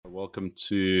Welcome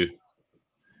to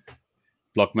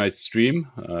Blockmate stream.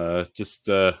 Just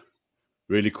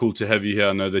really cool to have you here.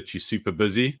 I know that you're super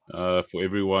busy. For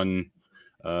everyone,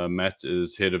 Matt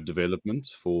is head of development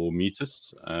for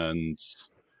Metis, and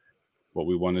what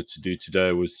we wanted to do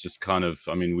today was just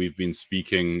we've been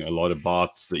speaking a lot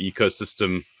about the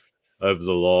ecosystem over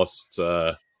the last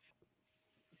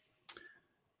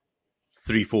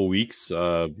 3-4 weeks.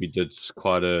 We did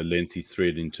quite a lengthy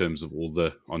thread in terms of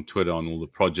on Twitter on all the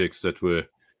projects that were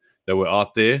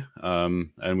out there,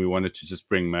 and we wanted to just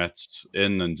bring Matt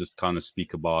in and just kind of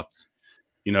speak about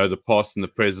the past and the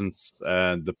present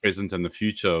and the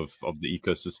future of the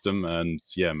ecosystem. And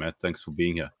yeah, Matt, thanks for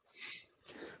being here.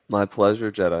 My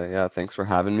pleasure, Jedi. Yeah, thanks for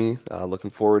having me. Looking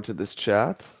forward to this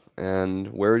chat.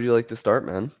 And where would you like to start,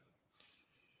 man?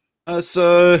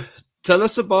 So tell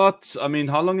us about,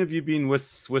 how long have you been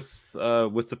with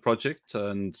the project,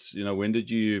 and when did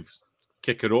you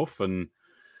kick it off, and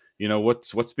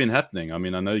what's been happening?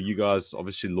 I know you guys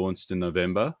obviously launched in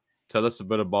November. Tell us a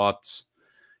bit about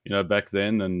back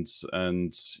then, and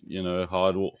how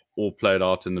it all played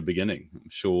out in the beginning. I'm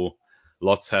sure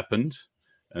lots happened,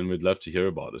 and we'd love to hear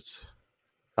about it.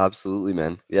 Absolutely,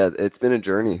 man. Yeah, it's been a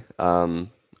journey.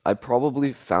 I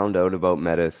probably found out about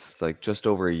Metis like just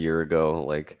over a year ago,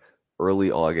 like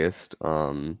early August.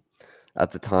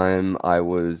 At the time, I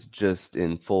was just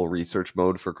in full research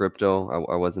mode for crypto.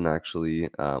 I wasn't actually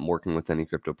working with any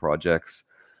crypto projects.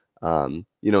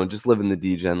 Just living the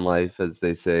degen life, as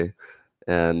they say,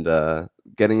 and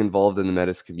getting involved in the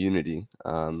Metis community.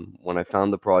 When I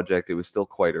found the project, it was still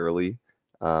quite early,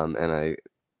 and I,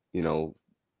 you know,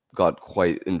 got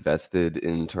quite invested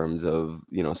in terms of,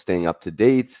 staying up to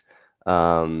date,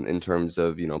 in terms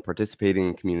of, participating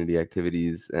in community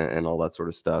activities and all that sort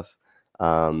of stuff.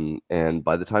 And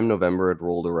by the time November had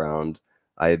rolled around,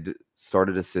 I had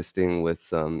started assisting with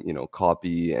some,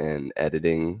 copy and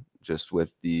editing just with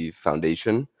the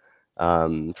foundation,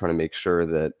 trying to make sure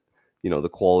that, the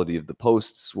quality of the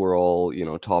posts were all,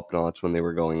 top notch when they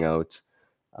were going out.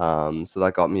 So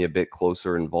that got me a bit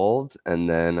closer involved. And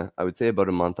then I would say about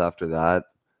a month after that,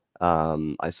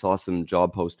 I saw some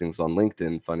job postings on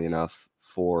LinkedIn, funny enough,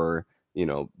 for,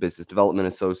 business development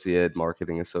associate,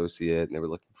 marketing associate, and they were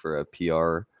looking for a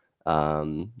PR,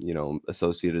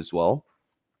 associate as well.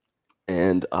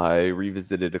 And I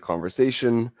revisited a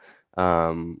conversation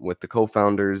with the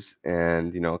co-founders,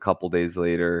 and a couple days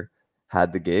later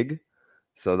had the gig.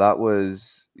 So that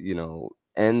was,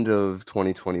 end of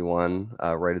 2021,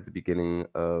 right at the beginning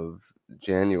of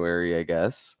January, I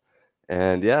guess.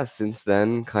 And yeah, since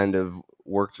then, kind of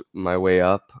worked my way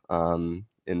up.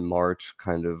 In March,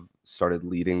 kind of started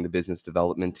leading the business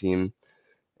development team,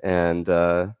 and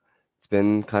it's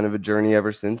been kind of a journey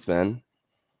ever since, man.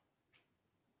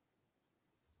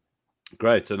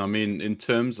 Great. And in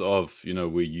terms of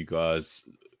where you guys,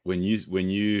 when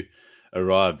you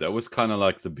arrived, that was kind of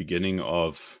like the beginning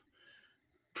of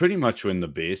pretty much when the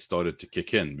bear started to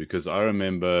kick in, because I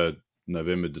remember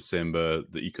November, December,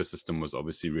 the ecosystem was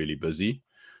obviously really busy.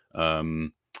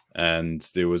 And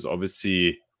there was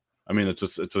obviously,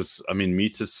 the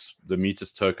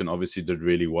Metis token obviously did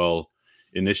really well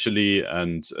initially,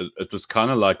 and it was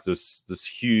kind of like this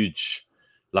huge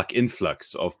like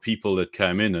influx of people that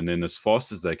came in, and then as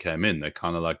fast as they came in, they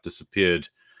kind of like disappeared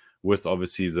with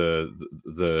obviously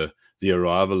the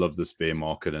arrival of this bear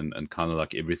market, and kind of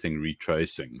like everything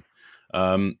retracing.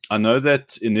 I know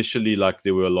that initially, like,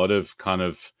 there were a lot of kind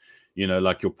of,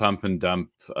 like your pump and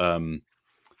dump,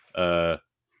 uh,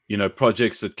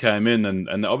 projects that came in,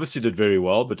 and they obviously did very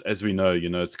well. But as we know,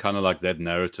 it's kind of like that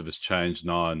narrative has changed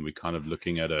now, and we're kind of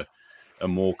looking at a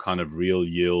more kind of real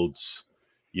yield,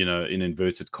 in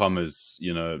inverted commas,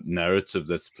 narrative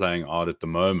that's playing out at the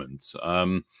moment.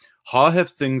 How have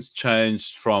things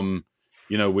changed from,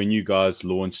 when you guys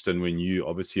launched and when you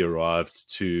obviously arrived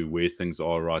to where things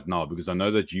are right now? Because I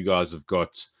know that you guys have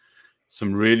got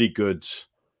some really good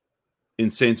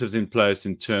incentives in place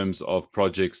in terms of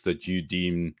projects that you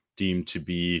deem to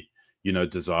be,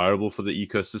 desirable for the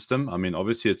ecosystem.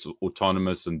 Obviously it's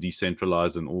autonomous and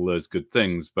decentralized and all those good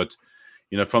things, but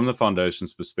from the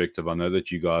foundation's perspective, I know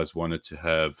that you guys wanted to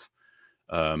have,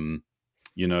 um,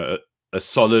 a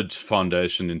solid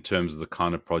foundation in terms of the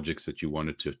kind of projects that you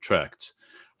wanted to attract.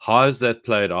 How has that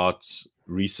played out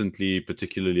recently,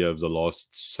 particularly over the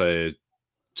last, say,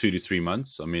 2 to 3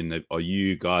 months? Are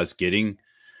you guys getting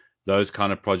those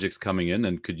kind of projects coming in,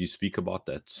 and could you speak about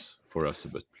that for us a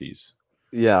bit, please?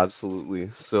 Yeah, absolutely.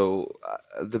 So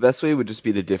the best way would just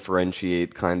be to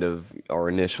differentiate kind of our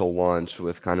initial launch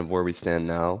with kind of where we stand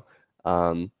now.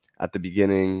 Um, at the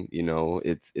beginning,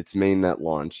 it's mainnet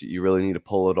launch. You really need to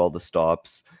pull out all the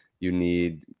stops. You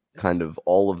need kind of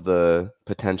all of the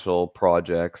potential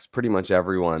projects, pretty much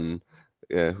everyone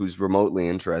who's remotely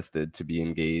interested to be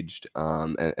engaged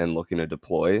and looking to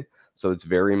deploy. So it's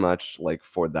very much like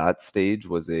for that stage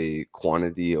was a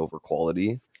quantity over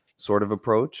quality sort of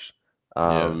approach.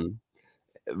 Yeah. Um,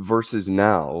 versus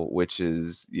now, which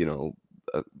is,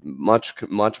 a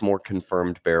much more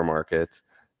confirmed bear market.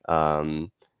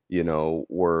 Um,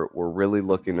 we're really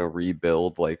looking to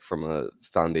rebuild like from a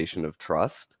foundation of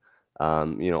trust.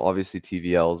 Obviously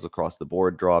TVLs across the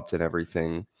board dropped and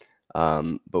everything.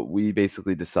 But we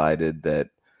basically decided that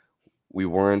we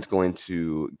weren't going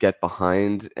to get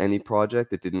behind any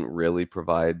project that didn't really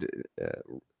provide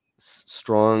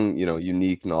strong,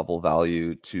 unique, novel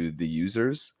value to the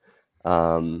users,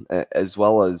 as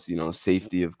well as,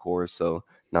 safety, of course. So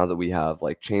now that we have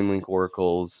like Chainlink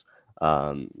oracles,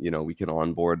 we can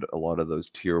onboard a lot of those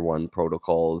tier one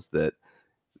protocols that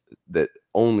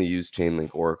only use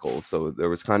Chainlink oracles. So there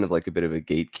was kind of like a bit of a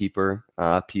gatekeeper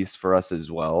piece for us as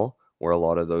well, where a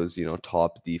lot of those,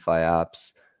 top DeFi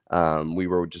apps, we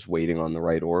were just waiting on the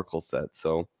right oracle set.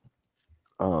 So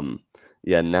um,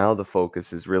 yeah, now the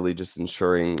focus is really just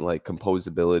ensuring like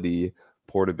composability,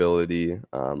 portability.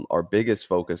 Our biggest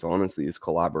focus, honestly, is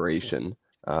collaboration.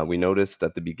 We noticed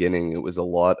at the beginning it was a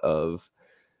lot of,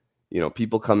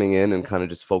 people coming in and kind of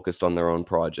just focused on their own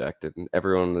project, and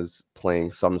everyone was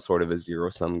playing some sort of a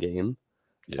zero-sum game,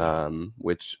 Yeah.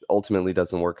 which ultimately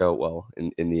doesn't work out well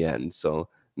in the end. So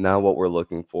now what we're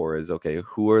looking for is, okay,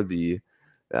 who are the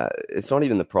it's not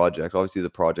even the project. Obviously, the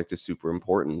project is super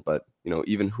important, but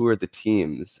even who are the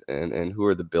teams and who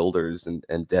are the builders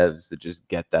and devs that just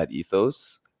get that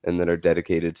ethos and that are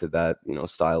dedicated to that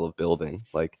style of building.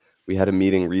 Like we had a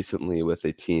meeting recently with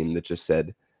a team that just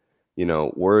said,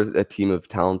 we're a team of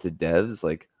talented devs.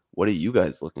 Like, what are you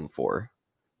guys looking for?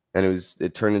 And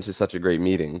it turned into such a great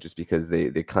meeting just because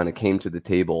they kind of came to the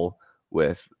table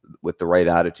with the right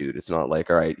attitude. It's not like,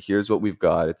 all right, here's what we've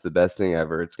got. It's the best thing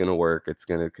ever. It's gonna work. It's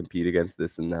gonna compete against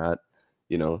this and that.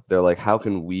 They're like, how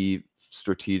can we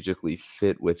strategically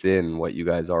fit within what you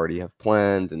guys already have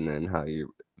planned and then how you're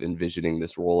envisioning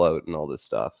this rollout and all this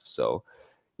stuff. So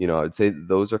I'd say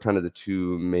those are kind of the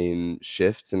two main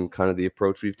shifts and kind of the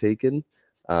approach we've taken,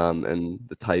 and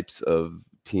the types of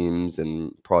teams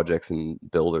and projects and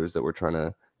builders that we're trying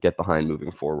to get behind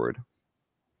moving forward.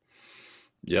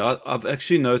 Yeah, I've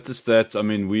actually noticed that. I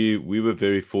mean, we were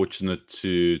very fortunate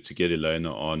to get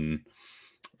Elena on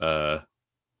uh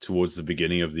towards the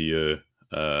beginning of the year.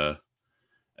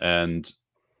 And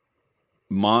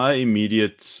my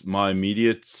immediate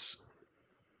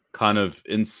kind of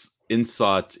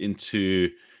insight into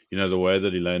the way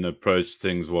that Elena approached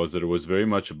things was that it was very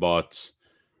much about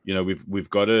we've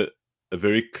got a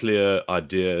very clear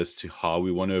idea as to how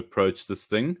we want to approach this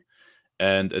thing.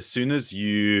 And as soon as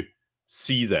you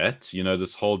see that,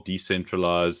 this whole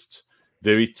decentralized,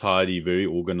 very tidy, very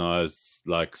organized,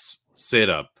 like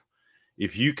setup,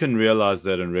 if you can realize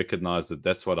that and recognize that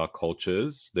that's what our culture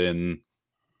is, then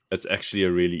it's actually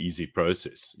a really easy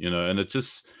process, and it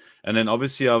just, and then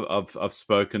obviously I've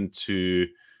spoken to,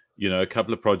 a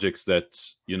couple of projects that,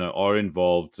 are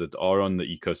involved, that are on the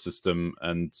ecosystem,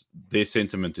 and their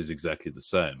sentiment is exactly the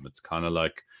same. It's kind of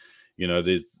like,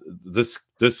 there's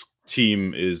this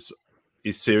team is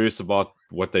serious about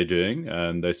what they're doing,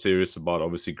 and they're serious about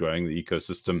obviously growing the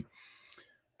ecosystem,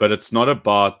 but it's not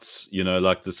about,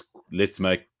 like this, let's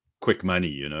make quick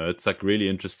money. It's like really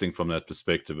interesting from that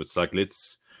perspective. It's like,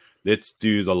 let's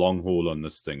do the long haul on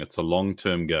this thing. It's a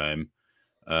long-term game,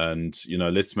 and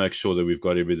let's make sure that we've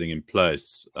got everything in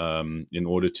place in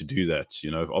order to do that,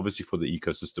 obviously for the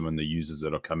ecosystem and the users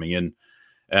that are coming in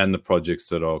and the projects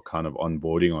that are kind of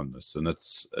onboarding on this. And it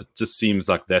just seems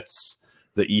like that's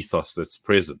the ethos that's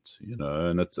present,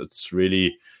 and it's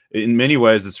really, in many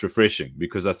ways, it's refreshing,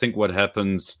 because I think what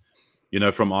happens,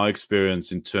 from our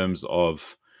experience in terms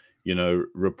of,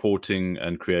 reporting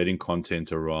and creating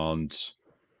content around,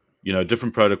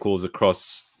 different protocols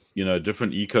across,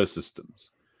 different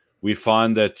ecosystems, we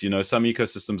find that, some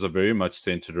ecosystems are very much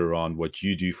centered around what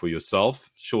you do for yourself.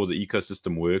 Sure, the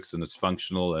ecosystem works and it's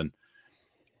functional,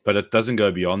 but it doesn't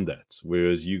go beyond that.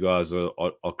 Whereas you guys are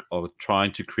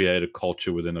trying to create a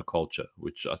culture within a culture,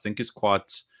 which I think is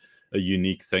quite a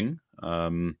unique thing.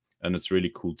 And it's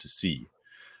really cool to see.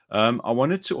 I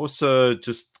wanted to also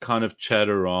just kind of chat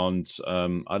around.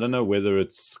 I don't know whether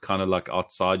it's kind of like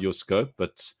outside your scope,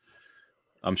 but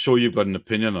I'm sure you've got an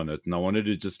opinion on it. And I wanted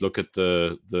to just look at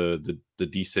the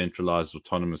decentralized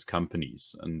autonomous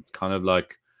companies and kind of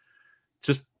like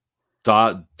just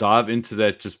dive into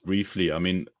that just briefly. I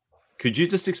mean, could you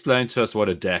just explain to us what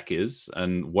a DAC is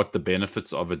and what the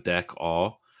benefits of a DAC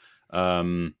are?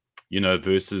 Um,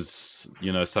 versus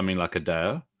something like a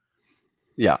DAO?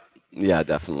 Yeah, yeah,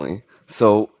 definitely.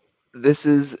 So this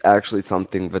is actually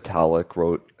something Vitalik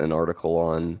wrote an article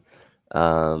on,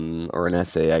 or an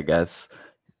essay, I guess.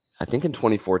 I think in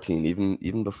 2014,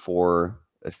 even before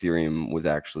Ethereum was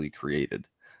actually created.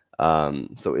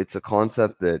 So it's a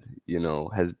concept that,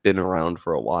 has been around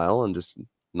for a while and just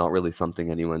not really something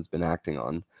anyone's been acting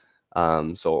on.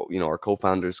 So, our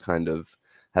co-founders kind of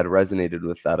had resonated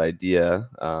with that idea,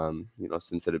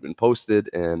 since it had been posted,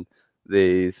 and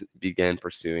they began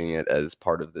pursuing it as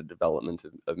part of the development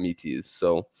of Metis.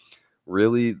 So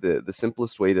really, the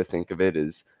simplest way to think of it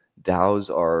is DAOs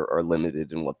are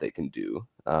limited in what they can do.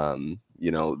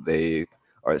 They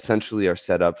are essentially are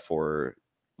set up for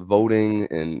voting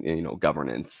and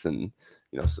governance and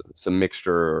some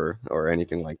mixture or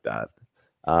anything like that.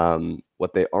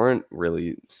 What they aren't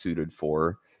really suited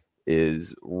for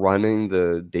is running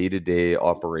the day-to-day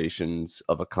operations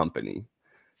of a company.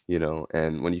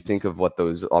 And when you think of what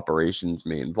those operations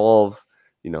may involve,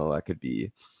 that could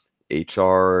be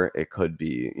HR, it could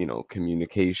be,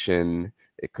 communication,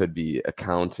 it could be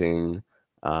accounting,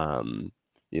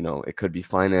 it could be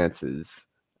finances.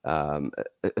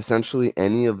 Essentially,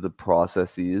 any of the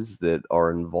processes that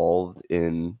are involved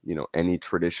in, any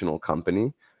traditional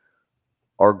company.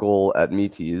 Our goal at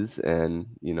Metis and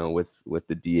with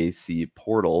the DAC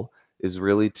portal is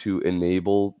really to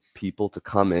enable people to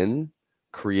come in,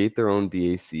 create their own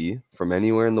DAC from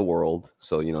anywhere in the world.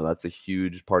 So that's a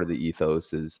huge part of the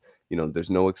ethos is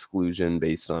there's no exclusion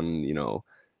based on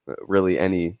really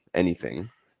anything.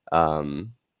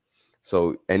 Um,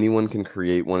 so anyone can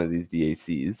create one of these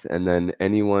DACs, and then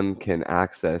anyone can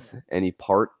access any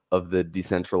part of the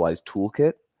decentralized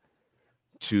toolkit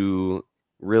to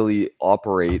really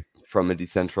operate from a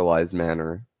decentralized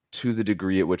manner to the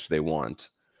degree at which they want.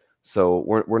 So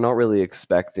we're not really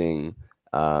expecting,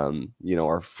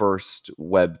 our first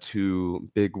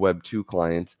big Web 2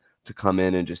 client to come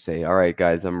in and just say, all right,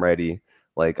 guys, I'm ready.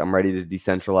 Like, I'm ready to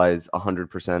decentralize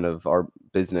 100% of our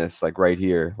business, like right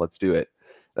here. Let's do it.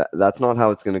 That's not how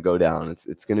it's going to go down.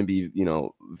 It's going to be,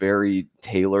 very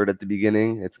tailored at the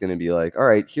beginning. It's going to be like, all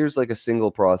right, here's like a single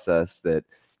process that,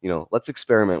 let's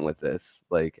experiment with this.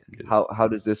 Like, Yes. how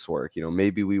does this work?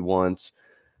 Maybe we want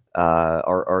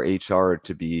our HR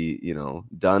to be,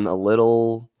 done a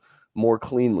little more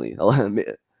cleanly.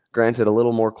 Granted, a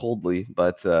little more coldly,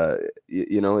 but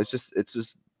it's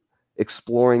just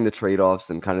exploring the trade-offs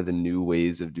and kind of the new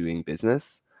ways of doing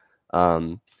business.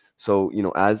 Um, so,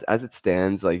 as it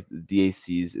stands, like the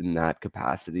DACs in that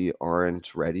capacity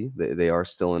aren't ready. They are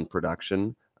still in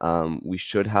production. We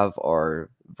should have our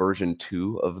version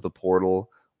 2 of the portal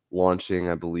launching,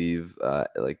 I believe,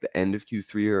 like the end of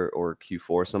Q3 or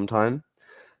Q4 sometime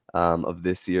of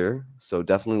this year. So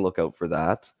definitely look out for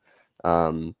that.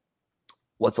 Um,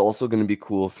 What's also going to be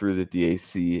cool through the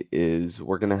DAC is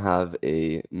we're going to have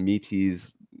a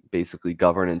Metis basically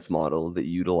governance model that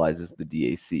utilizes the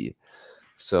DAC.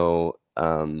 So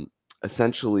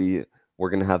essentially,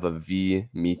 we're going to have a V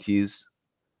Metis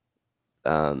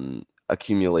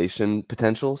accumulation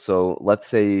potential. So let's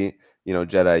say,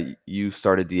 Jedi, you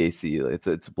start a DAC.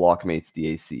 It's Blockmate's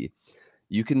DAC.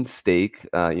 You can stake,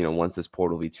 once this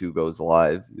Portal V2 goes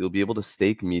live, you'll be able to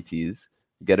stake Metis,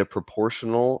 get a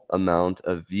proportional amount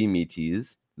of V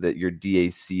Metis that your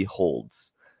DAC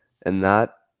holds. And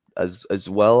that, as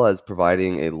well as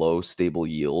providing a low stable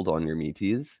yield on your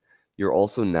Metis, you're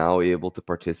also now able to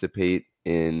participate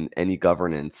in any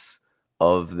governance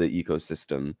of the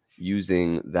ecosystem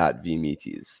using that V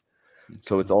Metis.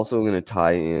 So Okay. it's also going to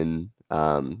tie in,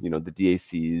 the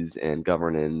DACs and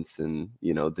governance and,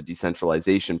 the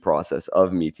decentralization process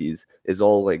of Metis is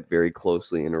all like very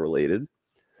closely interrelated.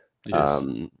 Yes.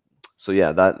 Um, so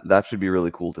yeah, that should be really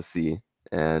cool to see.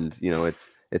 And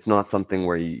it's not something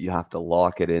where you have to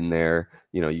lock it in there.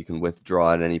 You can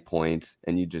withdraw at any point,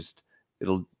 and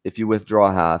it'll if you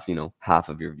withdraw half, half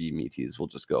of your V Metis will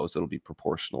just go. So it'll be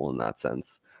proportional in that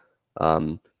sense.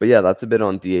 But yeah, that's a bit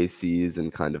on DACs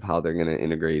and kind of how they're going to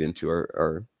integrate into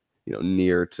our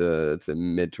near to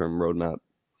midterm roadmap.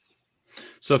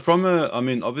 So I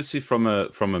mean, obviously from a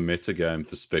metagame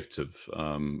perspective,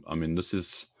 I mean, this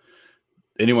is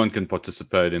anyone can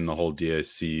participate in the whole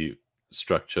DAC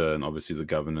structure and obviously the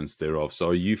governance thereof. So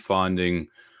are you finding,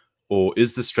 or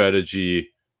is the strategy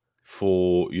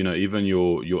for even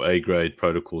your A grade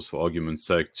protocols, for argument's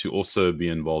sake, to also be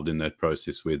involved in that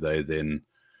process where they then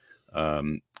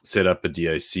set up a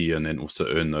DAC and then also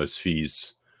earn those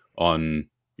fees on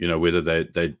whether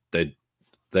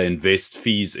they invest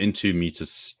fees into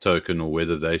Metis token or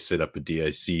whether they set up a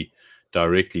DAC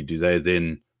directly? Do they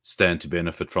then stand to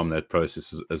benefit from that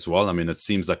process as well? I mean, it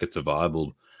seems like it's a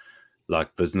viable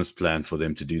like business plan for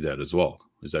them to do that as well.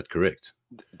 Is that correct?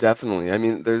 Definitely. I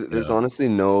mean, there's Yeah. honestly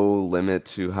no limit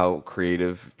to how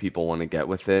creative people want to get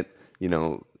with it.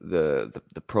 The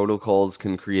protocols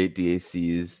can create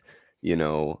DACs,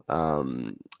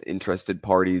 interested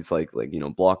parties like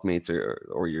blockmates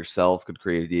or yourself could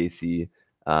create a DAC.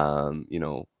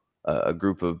 A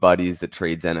group of buddies that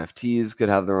trades NFTs could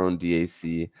have their own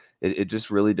DAC. It just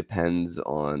really depends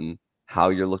on how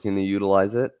you're looking to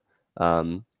utilize it.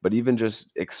 But even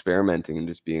just experimenting and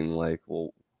just being like,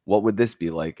 well, what would this be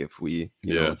like if we,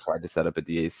 Yeah. tried to set up a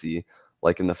DAC?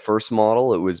 Like in the first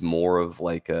model, it was more of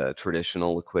like a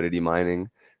traditional liquidity mining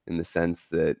in the sense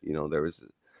that, there was a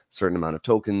certain amount of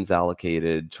tokens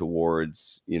allocated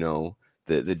towards,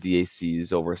 the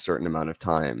DACs over a certain amount of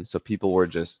time. So people were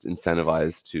just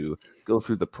incentivized to go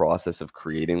through the process of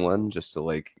creating one just to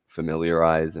like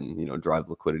familiarize and, drive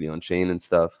liquidity on chain and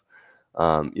stuff.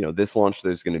 This launch,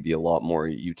 there's going to be a lot more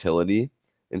utility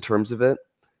in terms of it.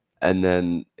 And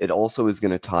then it also is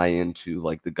going to tie into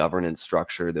like the governance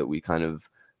structure that we kind of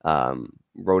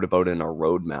wrote about in our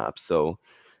roadmap. So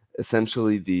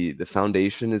essentially, the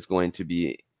foundation is going to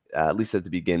be, at least at the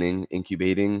beginning,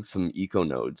 incubating some eco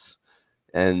nodes.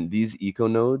 And these eco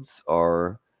nodes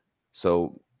are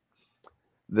so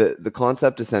the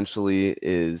concept essentially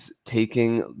is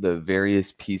taking the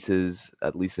various pieces,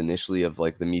 at least initially, of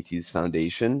like the Metis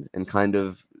foundation and kind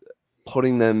of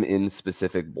putting them in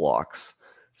specific blocks.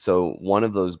 So one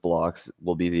of those blocks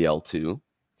will be the L2.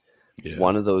 Yeah.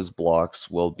 One of those blocks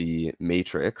will be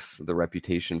Matrix, the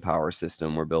reputation power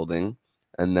system we're building.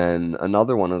 And then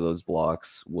another one of those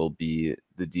blocks will be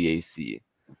the DAC.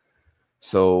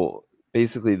 So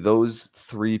basically, those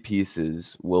three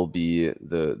pieces will be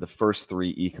the first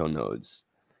three eco nodes.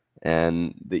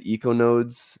 And the eco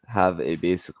nodes have a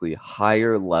basically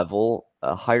higher level,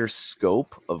 a higher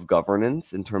scope of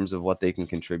governance in terms of what they can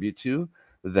contribute to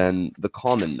than the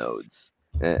common nodes.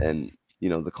 And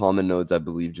the common nodes, I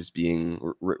believe, just being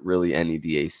really any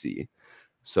DAC.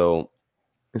 So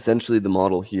essentially, the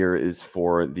model here is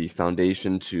for the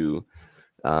foundation to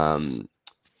um,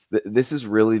 this is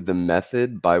really the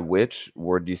method by which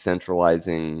we're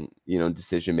decentralizing,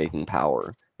 decision-making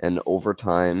power. And over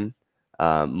time,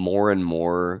 more and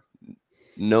more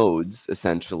nodes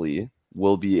essentially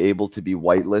will be able to be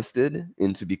whitelisted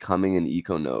into becoming an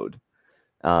eco node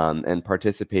and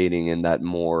participating in that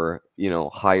more,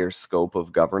 higher scope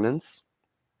of governance.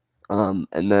 And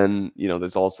then,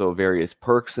 there's also various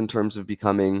perks in terms of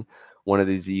becoming one of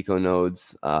these eco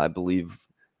nodes. I believe,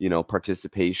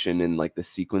 participation in like the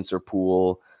sequencer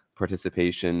pool,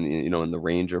 participation, in the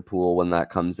ranger pool when that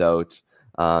comes out.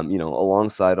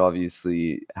 Alongside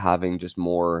obviously having just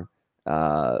more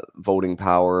voting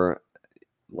power,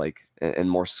 like and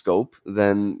more scope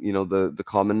than the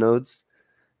common nodes.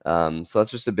 So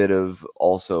that's just a bit of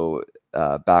also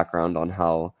background on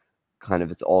how kind of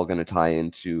it's all going to tie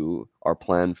into our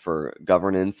plan for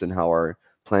governance and how our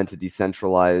plan to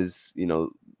decentralize,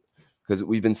 because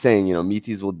we've been saying,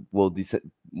 Metis will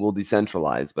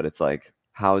decentralize, but it's like,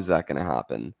 how is that going to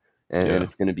happen? And Yeah.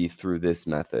 it's going to be through this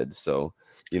method. So,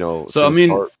 So for I the mean,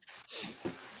 start,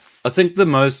 I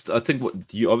think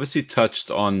what you obviously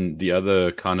touched on the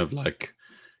other kind of like,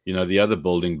 the other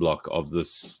building block of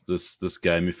this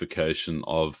gamification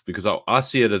of, because I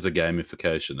see it as a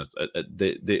gamification.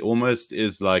 There almost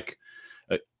is like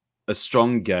a, a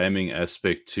strong gaming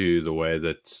aspect to the way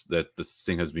that this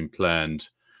thing has been planned.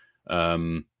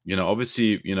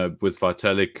 Obviously, with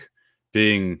Vitalik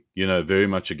being, very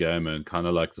much a gamer and kind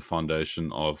of like the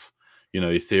foundation of,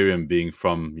 Ethereum being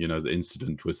from, the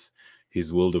incident with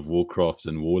his World of Warcraft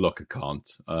and Warlock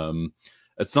account.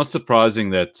 It's not surprising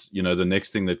that, the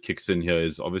next thing that kicks in here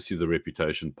is obviously the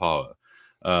reputation power.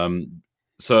 Um,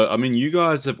 so, I mean, you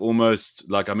guys have almost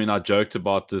like, I mean, I joked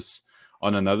about this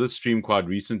on another stream quite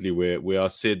recently where I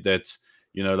said that,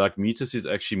 like Metis is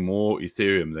actually more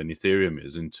Ethereum than Ethereum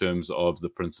is in terms of the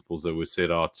principles that were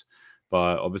set out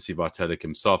by obviously Vitalik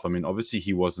himself. I mean, obviously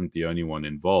he wasn't the only one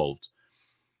involved.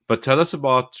 But tell us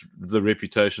about the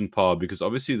reputation power, because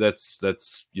obviously that's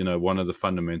one of the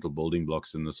fundamental building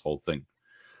blocks in this whole thing.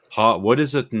 What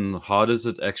is it, and how does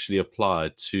it actually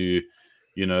apply to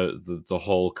the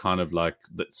whole kind of like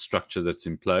that structure that's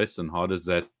in place, and how does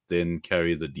that then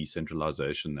carry the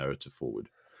decentralization narrative forward?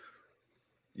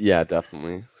 yeah,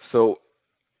 definitely. So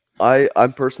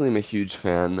I'm personally am a huge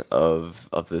fan of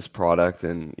this product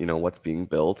and what's being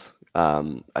built.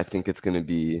 I think it's going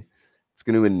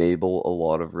to enable a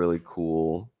lot of really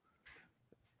cool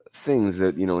things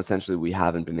that essentially we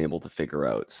haven't been able to figure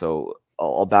out. So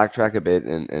I'll backtrack a bit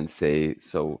and say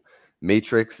so.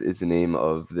 Matrix is the name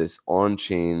of this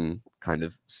on-chain kind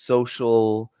of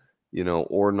social,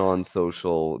 or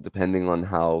non-social, depending on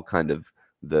how kind of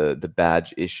the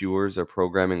badge issuers are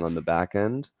programming on the back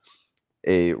end,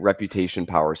 a reputation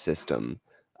power system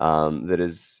that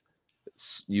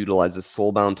utilizes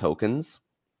soulbound tokens.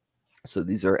 So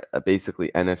these are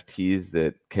basically NFTs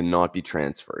that cannot be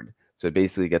transferred. So it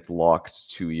basically gets locked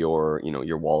to your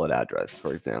wallet address,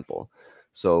 for example.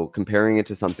 So comparing it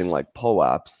to something like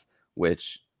POAPs,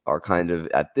 which are kind of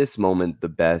at this moment the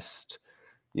best,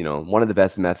 one of the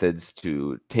best methods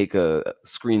to take a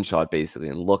screenshot basically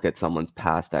and look at someone's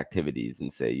past activities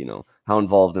and say, how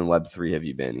involved in Web3 have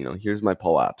you been? Here's my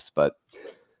POAPs, but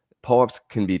POAPs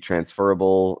can be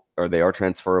transferable, or they are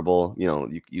transferable.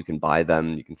 You can buy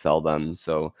them, you can sell them.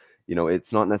 So,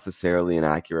 it's not necessarily an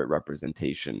accurate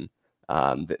representation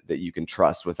that you can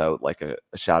trust without like a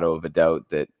shadow of a doubt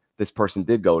that this person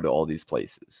did go to all these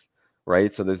places,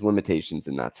 right? So there's limitations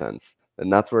in that sense.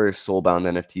 And that's where soulbound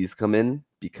NFTs come in,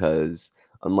 because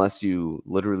unless you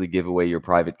literally give away your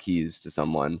private keys to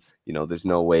someone, there's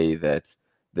no way that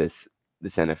this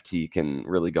NFT can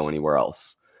really go anywhere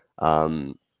else.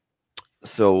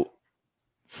 So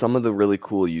some of the really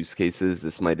cool use cases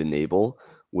this might enable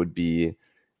would be,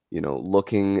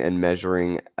 looking and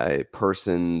measuring a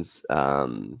person's,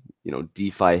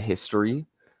 DeFi history,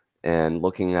 and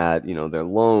looking at, their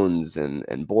loans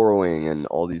and borrowing and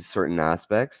all these certain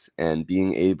aspects, and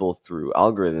being able through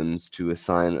algorithms to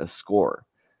assign a score.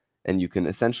 And you can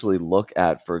essentially look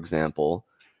at, for example,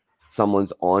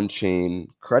 someone's on-chain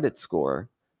credit score,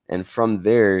 and from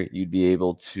there you'd be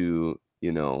able to,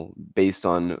 based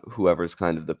on whoever's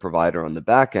kind of the provider on the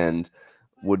back end,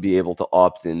 would be able to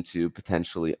opt into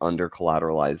potentially under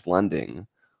collateralized lending,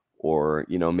 or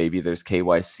maybe there's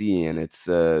KYC and it's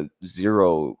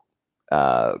zero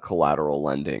collateral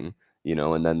lending,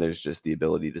 and then there's just the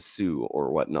ability to sue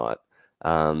or whatnot.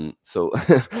 So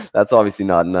that's obviously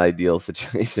not an ideal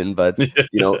situation, but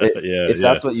Yeah, if yeah,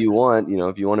 that's what you want,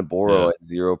 if you want to borrow yeah. at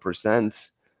 0%,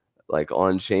 like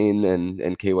on chain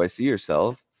and KYC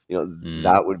yourself, Mm,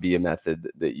 that would be a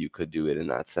method that you could do it in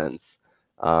that sense.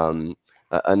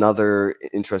 Another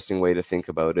interesting way to think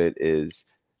about it is,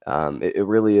 it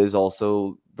really is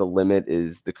also, the limit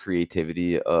is the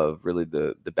creativity of really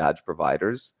the badge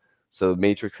providers. So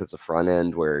Matrix has a front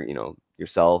end where,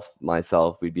 yourself,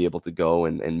 myself, we'd be able to go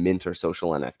and mint our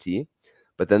social NFT.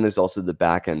 But then there's also the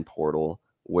back end portal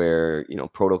where,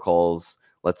 protocols,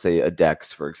 let's say a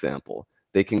DEX, for example,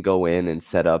 they can go in and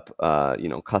set up,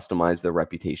 customize their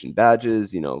reputation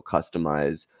badges,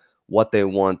 customize what they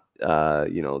want,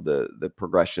 the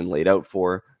progression laid out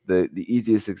for. The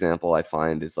easiest example I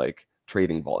find is like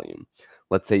trading volume.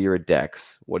 Let's say you're a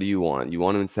DEX. What do you want? You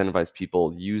want to incentivize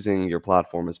people using your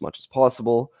platform as much as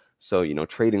possible. So,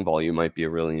 trading volume might be a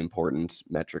really important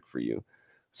metric for you.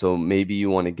 So maybe you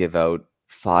want to give out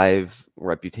 5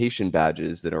 reputation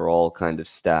badges that are all kind of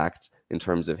stacked in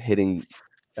terms of hitting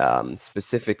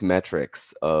specific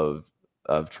metrics of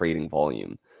trading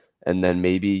volume. And then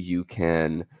maybe you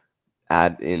can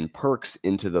add in perks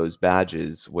into those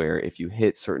badges where if you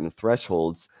hit certain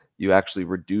thresholds, you actually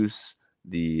reduce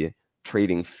the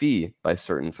trading fee by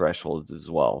certain thresholds as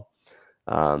well.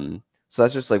 So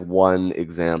that's just like one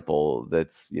example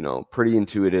that's, pretty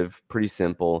intuitive, pretty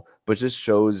simple, but just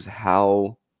shows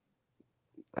how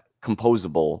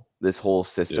composable this whole yeah,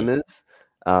 system is.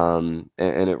 And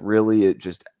it really,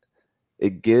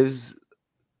 it gives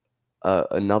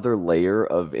another layer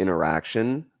of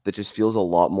interaction that just feels a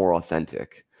lot more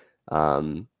authentic.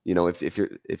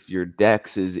 If your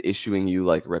Dex is issuing you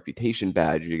like reputation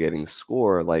badge, you're getting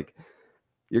score, like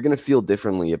you're gonna feel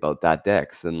differently about that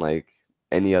Dex than like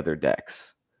any other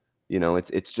Dex.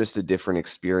 It's just a different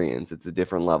experience. It's a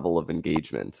different level of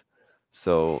engagement.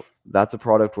 So that's a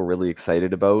product we're really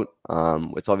excited about.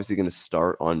 It's obviously going to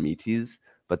start on Metis,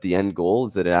 but the end goal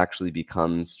is that it actually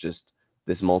becomes just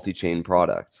this multi-chain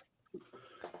product.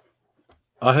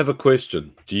 I have a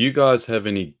question. Do you guys have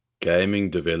any gaming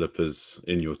developers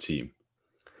in your team?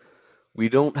 We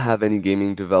don't have any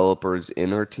gaming developers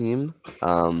in our team,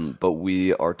 but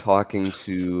we are talking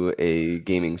to a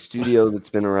gaming studio that's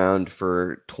been around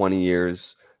for 20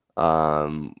 years.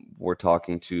 We're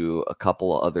talking to a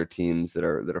couple of other teams that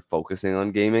are focusing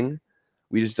on gaming.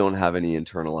 We just don't have any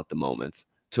internal at the moment,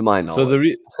 to my So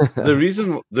knowledge.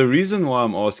 the reason why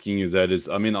I'm asking you that is,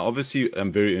 I mean, obviously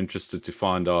I'm very interested to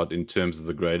find out in terms of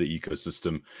the greater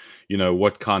ecosystem,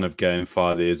 what kind of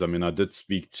GameFi there is. I mean, I did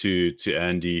speak to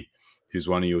Andy, who's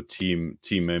one of your team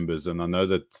members, and I know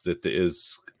that there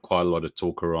is quite a lot of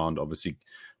talk around obviously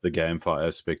the GameFi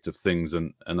aspect of things,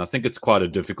 and I think it's quite a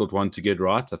difficult one to get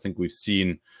right. I think we've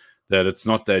seen that it's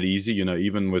not that easy.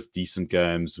 Even with decent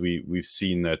games, we've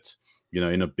seen that,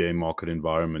 in a bear market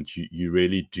environment, you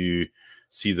really do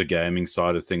see the gaming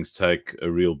side of things take a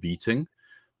real beating.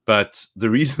 But the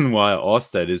reason why I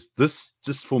asked that is this,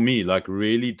 just for me, like,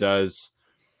 really does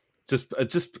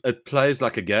it plays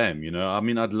like a game. I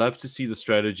mean, I'd love to see the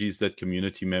strategies that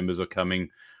community members are coming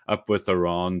up with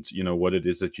around, what it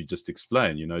is that you just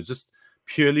explained, just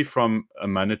purely from a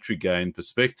monetary gain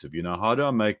perspective. How do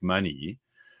I make money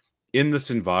in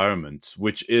this environment,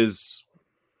 which is,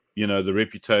 the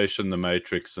reputation, the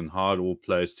matrix, and how it all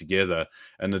plays together,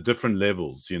 and the different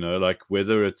levels, like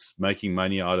whether it's making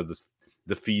money out of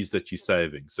the fees that you're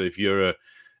saving. So if you're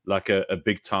a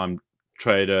big time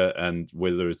trader, and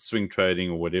whether it's swing trading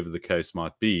or whatever the case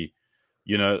might be,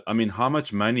 I mean, how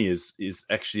much money is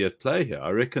actually at play here?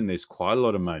 I reckon there's quite a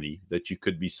lot of money that you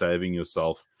could be saving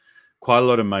yourself, quite a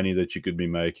lot of money that you could be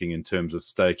making in terms of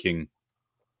staking,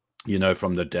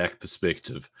 from the DAC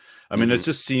perspective. I mean, it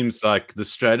just seems like the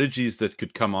strategies that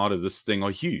could come out of this thing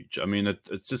are huge. I mean, it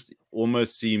just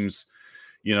almost seems,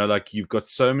 like you've got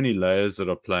so many layers that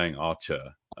are playing out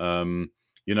here. And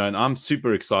I'm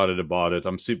super excited about it.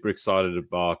 I'm super excited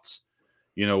about,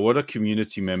 what are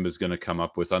community members going to come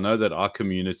up with? I know that our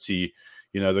community,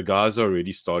 the guys are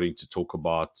already starting to talk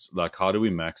about, like, how do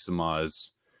we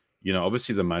maximize,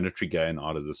 obviously the monetary gain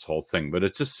out of this whole thing, but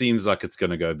it just seems like it's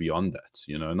going to go beyond that,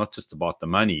 not just about the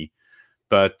money,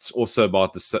 but also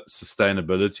about the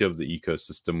sustainability of the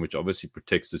ecosystem, which obviously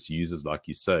protects its users, like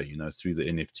you say, through the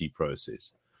NFT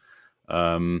process.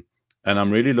 And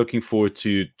I'm really looking forward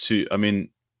to, I mean,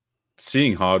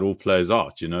 seeing how it all plays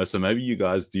out, so maybe you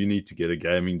guys do need to get a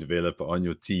gaming developer on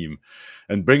your team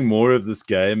and bring more of this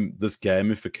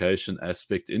gamification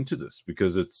aspect into this,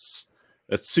 because it's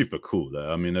super cool.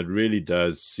 I mean, it really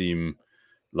does seem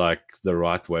like the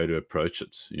right way to approach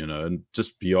it, and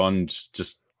just beyond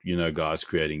just, guys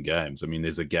creating games. I mean,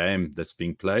 there's a game that's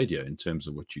being played here in terms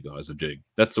of what you guys are doing.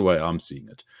 That's the way I'm seeing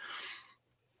it.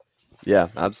 Yeah,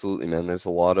 absolutely, man. There's a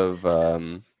lot of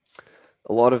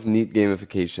neat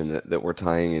gamification that we're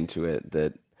tying into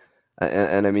it,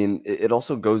 and I mean, it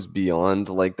also goes beyond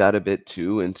like that a bit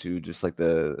too, into just like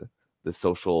the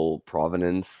social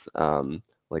provenance.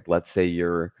 Like, let's say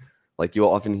you'll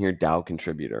often hear DAO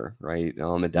contributor, right?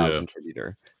 Oh, I'm a DAO Yeah.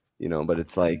 contributor, but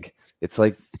it's like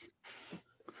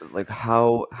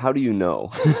how do you know?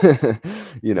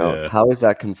 Yeah. How is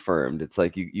that confirmed? It's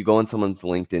like you go on someone's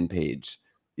LinkedIn page,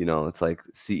 it's like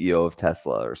CEO of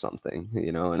Tesla or something,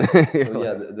 and so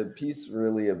yeah, the piece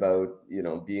really about,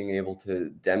 being able to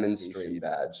demonstrate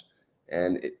badge,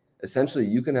 and essentially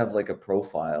you can have like a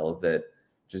profile that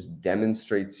just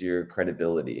demonstrates your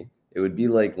credibility. It would be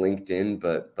like LinkedIn,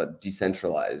 but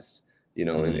decentralized, in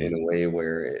a way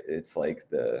where it's like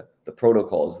the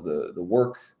protocols, the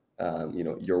work,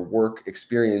 your work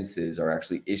experiences are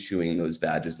actually issuing those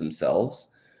badges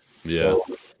themselves. Yeah. So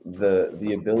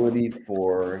the ability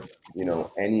for,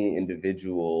 any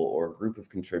individual or group of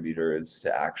contributors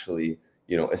to actually,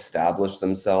 establish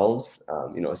themselves,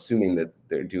 assuming that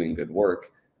they're doing good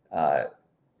work,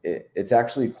 it's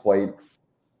actually quite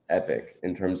epic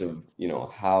in terms of,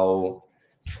 how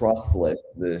trustless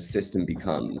the system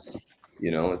becomes.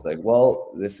 It's like,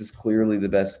 well, this is clearly the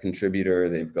best contributor.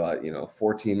 They've got,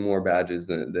 14 more badges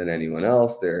than anyone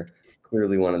else. They're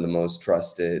clearly one of the most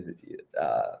trusted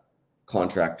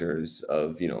contractors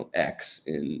of, X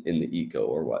in the eco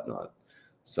or whatnot.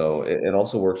 So it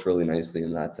also works really nicely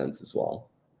in that sense as well.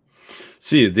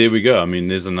 See, there we go. I mean,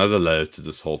 there's another layer to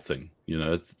this whole thing.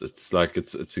 It's like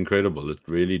it's incredible. It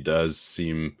really does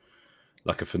seem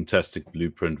like a fantastic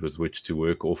blueprint with which to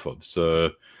work off of.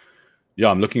 So yeah,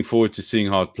 I'm looking forward to seeing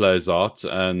how it plays out,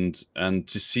 and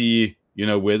to see,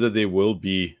 whether there will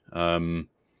be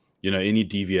any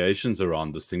deviations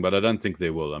around this thing. But I don't think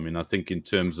there will. I mean, I think in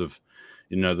terms of,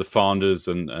 the founders,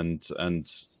 and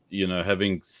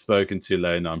having spoken to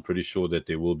Elaine, I'm pretty sure that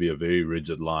there will be a very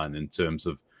rigid line in terms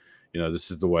of,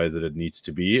 this is the way that it needs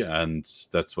to be, and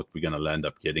that's what we're going to land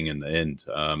up getting in the end.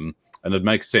 And it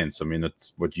makes sense. I mean,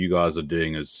 it's what you guys are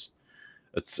doing is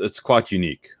it's quite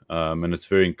unique, and it's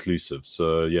very inclusive.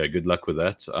 So yeah, good luck with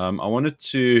that. I wanted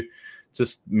to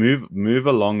just move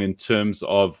along in terms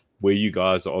of where you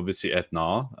guys are obviously at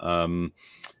now.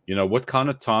 What kind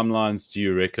of timelines do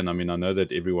you reckon? I mean, I know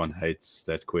that everyone hates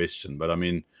that question, but I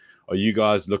mean, are you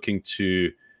guys looking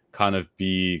to kind of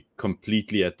be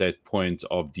completely at that point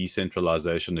of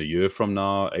decentralization a year from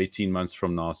now, 18 months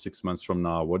from now, 6 months from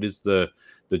now? What is the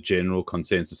general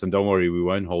consensus? And don't worry, we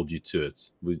won't hold you to it.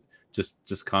 We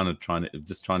just kind of trying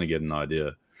to get an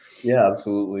idea. Yeah,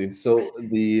 absolutely. So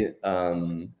the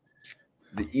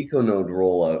EcoNode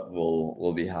rollout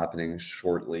will be happening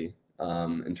shortly.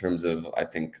 in terms of, I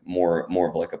think, more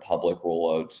of like a public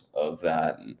rollout of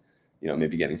that, and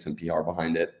maybe getting some PR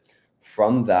behind it.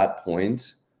 From that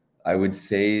point, I would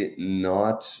say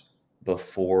not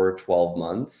before 12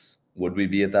 months would we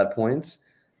be at that point.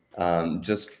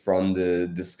 Just from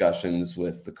the discussions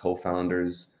with the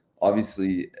co-founders,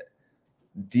 obviously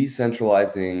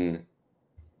decentralizing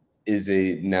is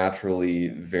a naturally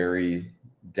very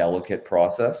delicate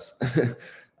process.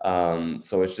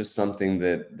 So it's just something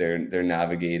that they're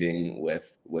navigating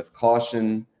with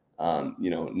caution.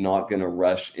 Not going to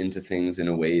rush into things in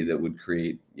a way that would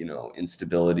create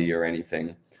instability or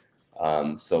anything.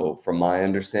 So from my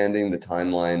understanding, the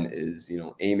timeline is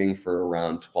aiming for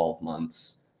around 12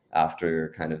 months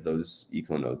after kind of those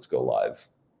eco nodes go live.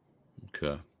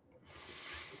 Okay.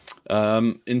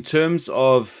 In terms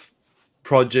of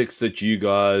projects that you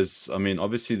guys, I mean,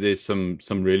 obviously there's some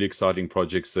really exciting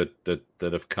projects that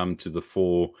have come to the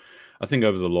fore, I think,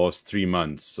 over the last 3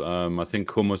 months. I think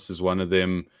Hummus is one of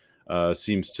them.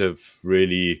 Seems to have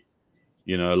really,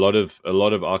 a lot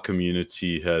of our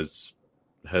community has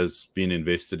been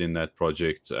invested in that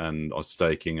project and are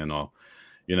staking and are,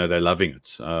 they're loving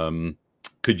it.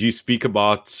 Could you speak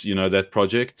about that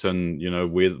project and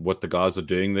what the guys are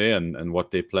doing there and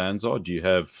what their plans are? Do you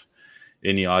have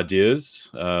any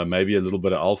ideas? Maybe a little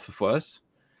bit of alpha for us?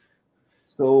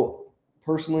 So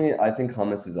personally, I think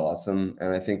Hummus is awesome,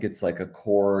 and I think it's like a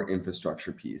core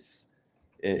infrastructure piece.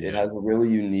 It Yeah. has a really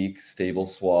unique stable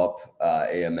swap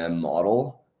AMM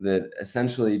model that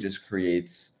essentially just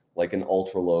creates like an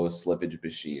ultra low slippage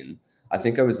machine. I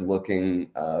think I was looking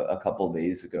a couple of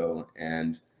days ago,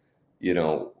 and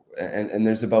and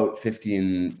there's about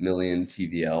 15 million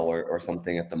TVL or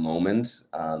something at the moment.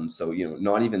 So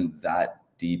not even that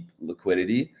deep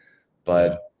liquidity, Yeah.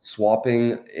 but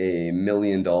swapping $1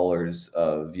 million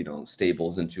of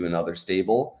stables into another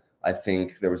stable, I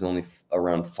think there was only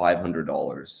around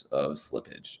 $500 of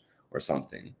slippage or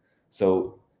something.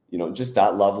 So just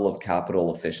that level of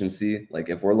capital efficiency. Like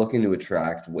if we're looking to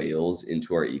attract whales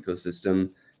into our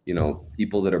ecosystem,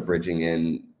 people that are bridging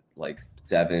in like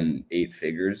 7-8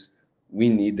 figures, we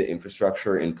need the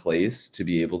infrastructure in place to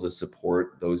be able to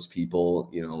support those people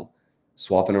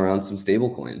swapping around some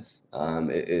stable coins.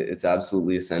 It's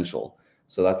absolutely essential.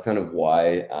 So that's kind of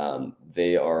why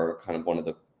they are kind of one of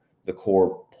the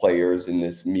core players in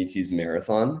this Metis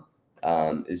marathon.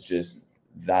 Is just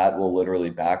that will literally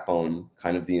backbone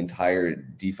kind of the entire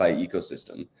DeFi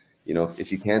ecosystem.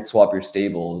 If you can't swap your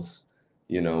stables,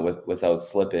 without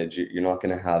slippage, you're not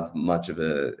going to have much of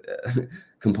a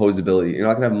composability. You're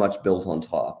not going to have much built on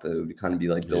top. It would kind of be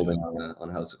like building on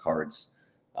a house of cards.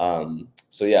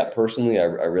 So yeah, personally, I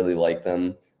really like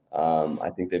them. I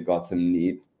think they've got some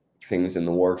neat things in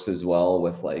the works as well,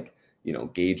 with like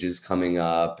gauges coming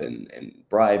up and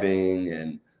bribing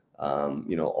and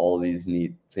all of these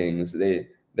neat things.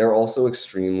 They're also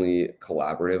extremely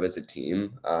collaborative as a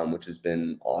team, which has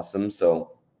been awesome.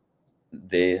 So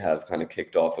they have kind of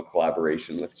kicked off a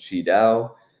collaboration with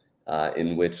QiDao,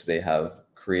 in which they have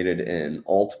created an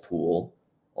alt pool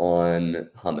on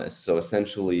Hummus. So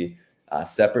essentially,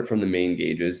 separate from the main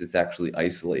gauges, it's actually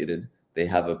isolated. They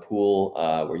have a pool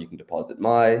where you can deposit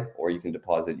MAI or you can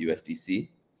deposit USDC.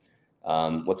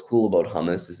 What's cool about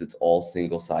Hummus is it's all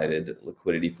single-sided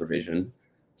liquidity provision.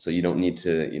 So you don't need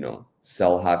to,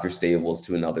 sell half your stables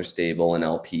to another stable, an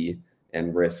LP,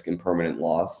 and risk impermanent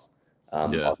loss.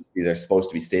 Obviously, they're supposed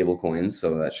to be stable coins,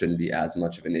 so that shouldn't be as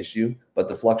much of an issue, but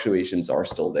the fluctuations are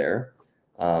still there.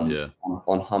 On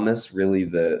Hummus, really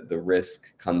the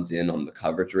risk comes in on the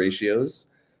coverage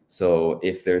ratios. So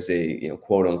if there's a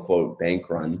quote unquote bank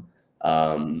run,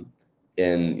 and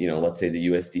let's say the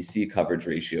USDC coverage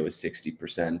ratio is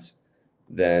 60%,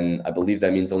 then I believe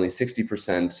that means only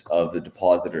 60% of the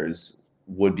depositors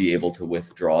would be able to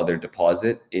withdraw their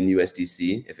deposit in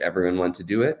USDC if everyone went to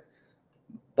do it.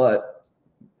 But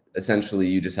essentially,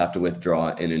 you just have to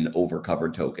withdraw in an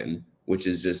overcovered token, which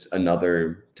is just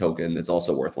another token that's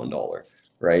also worth $1,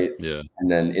 right? Yeah.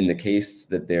 And then in the case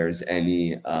that there's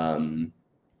any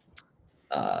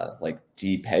like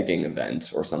depegging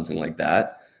event or something like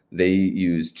that, they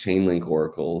use Chainlink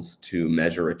oracles to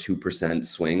measure a 2%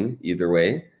 swing either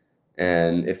way.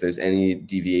 And if there's any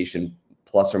deviation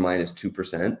plus or minus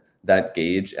 2%, that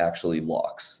gauge actually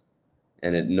locks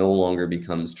and it no longer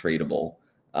becomes tradable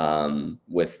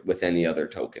with any other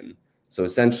token. So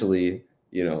essentially,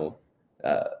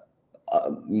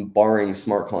 barring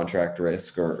smart contract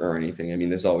risk or anything, I mean,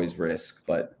 there's always risk,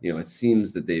 but it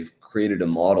seems that they've created a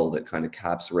model that kind of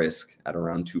caps risk at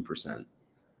around 2%.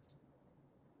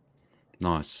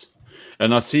 Nice.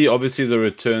 And I see obviously the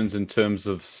returns in terms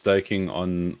of staking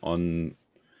on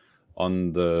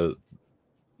on the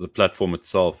platform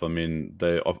itself, I mean,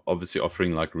 they're obviously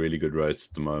offering like really good rates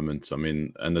at the moment. I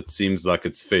mean, and it seems like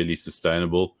it's fairly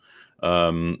sustainable.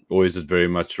 Or is it very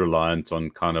much reliant on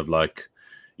kind of like,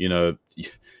 you know,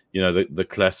 the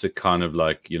classic kind of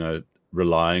like,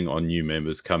 relying on new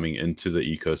members coming into the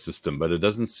ecosystem? But it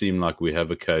doesn't seem like we have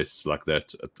a case like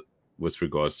that with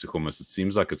regards to hummus. It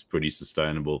seems like it's pretty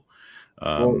sustainable.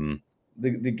 Well, Um,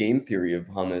 the game theory of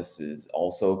hummus is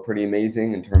also pretty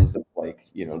amazing in terms of like,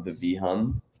 the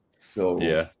VHUM. So,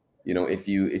 yeah. if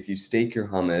you stake your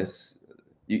hummus,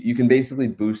 you can basically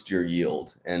boost your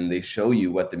yield, and they show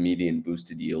you what the median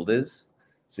boosted yield is.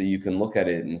 So you can look at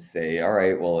it and say, all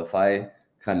right, well, if I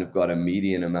kind of got a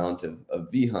median amount of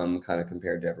VHUM kind of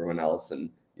compared to everyone else,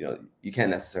 and you can't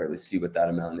necessarily see what that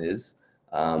amount is.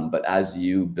 But as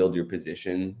you build your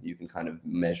position, you can kind of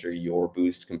measure your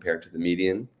boost compared to the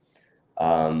median.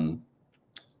 Um,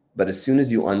 but as soon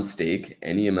as you unstake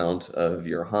any amount of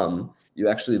your hum, you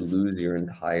actually lose your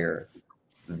entire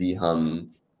VHUM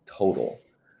total.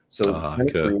 So it kind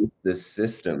of Okay. creates this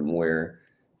system where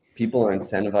people are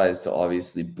incentivized to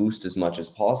obviously boost as much as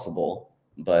possible,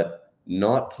 but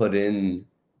not put in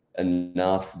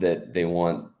enough that they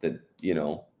want that,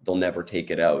 they'll never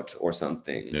take it out or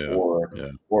something. Yeah.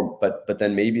 Yeah. But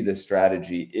then maybe the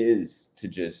strategy is to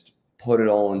just put it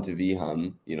all into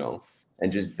VHUM,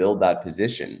 and just build that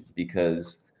position,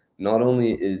 because not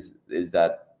only is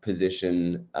that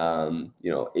position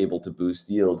able to boost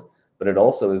yield, but it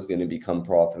also is going to become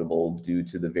profitable due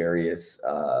to the various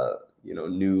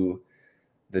new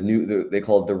they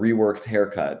call it the reworked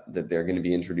haircut that they're going to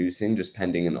be introducing just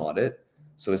pending an audit.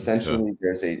 So Okay. essentially,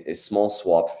 there's a small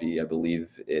swap fee. I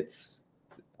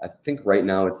think right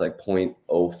now it's like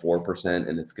 0.04%,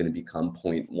 and it's going to become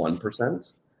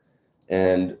 0.1%.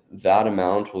 And that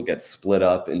amount will get split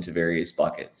up into various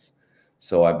buckets.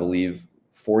 So I believe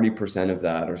 40% of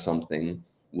that or something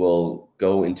will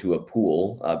go into a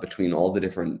pool between all the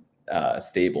different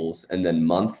stables, and then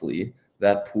monthly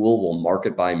that pool will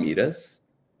market by Metis,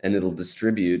 and it'll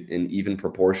distribute in even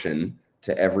proportion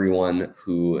to everyone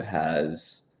who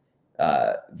has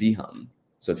VHUM.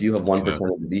 So if you have Okay.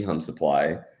 1% of the VHUM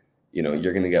supply,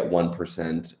 you're going to get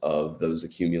 1% of those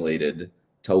accumulated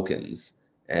tokens.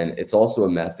 And it's also a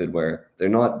method where they're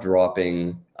not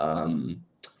dropping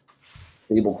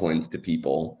stable coins to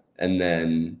people and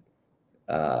then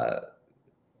uh,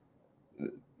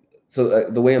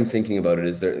 the way I'm thinking about it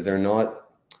is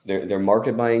they're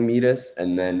market buying Metis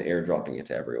and then airdropping it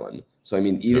to everyone. So I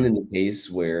mean, even Okay. in the case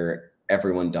where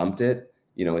everyone dumped it,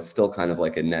 it's still kind of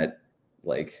like a net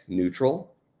like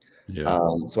neutral. Yeah.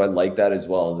 So I like that as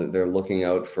well. That they're looking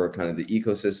out for kind of the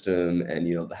ecosystem and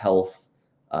the health,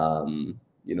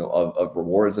 of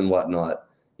rewards and whatnot.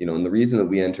 And the reason that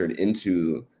we entered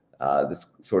into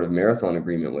this sort of marathon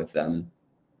agreement with them,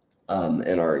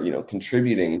 and are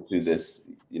contributing to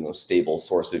this stable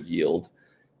source of yield,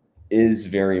 is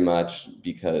very much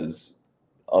because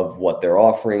of what they're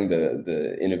offering,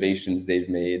 the innovations they've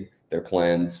made, their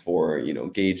plans for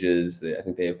gauges. I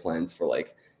think they have plans for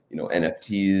like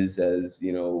NFTs as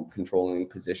controlling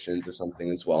positions or something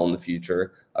as well in the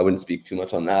future. I wouldn't speak too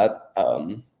much on that,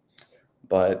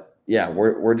 but yeah,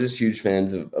 we're just huge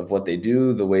fans of what they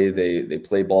do, the way they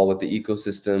play ball with the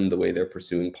ecosystem, the way they're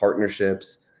pursuing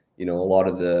partnerships. A lot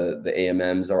of the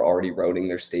AMMs are already routing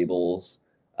their stables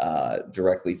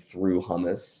directly through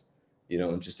Hummus,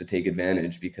 just to take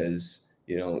advantage, because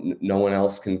no one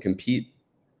else can compete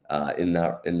in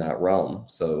that realm.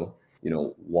 So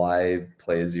why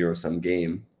play a zero sum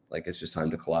game? Like, it's just time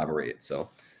to collaborate. So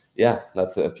yeah,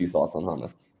 that's a few thoughts on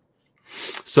Hummus.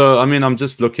 So, I mean, I'm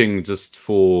just looking just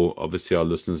for obviously our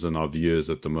listeners and our viewers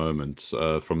at the moment,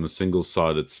 from the single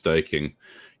sided staking,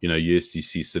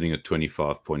 USDC sitting at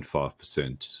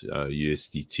 25.5%,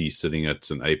 USDT sitting at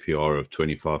an APR of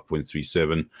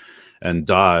 25.37, and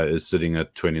DAI is sitting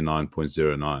at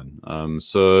 29.09.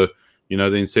 So,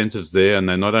 the incentives there, and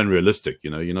they're not unrealistic.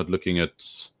 You're not looking at,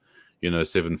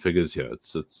 seven figures here.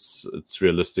 It's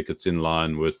realistic. It's in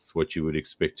line with what you would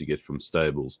expect to get from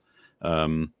stables.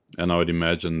 And I would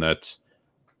imagine that,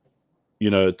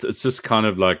 it's just kind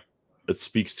of like it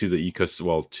speaks to the ecosystem,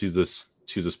 well, to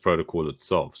this protocol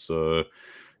itself. So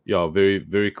yeah, very,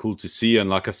 very cool to see. And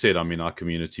like I said, I mean, our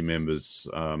community members,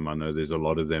 I know there's a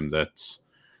lot of them that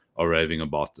are raving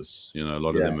about this. A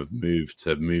lot of Yeah. them have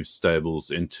moved stables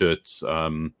into it,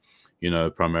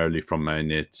 primarily from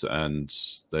mainnet, and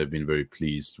they've been very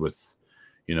pleased with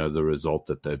the result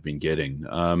that they've been getting.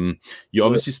 You The,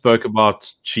 obviously spoke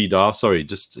about Cheetah. Sorry,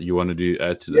 just you wanted to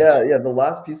add to that? yeah, yeah. The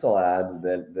last piece I'll add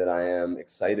that I am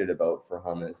excited about for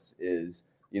Hummus is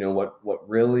what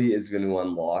really is going to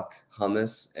unlock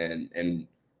hummus and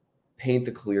paint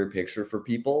the clear picture for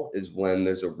people is when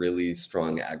there's a really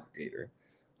strong aggregator.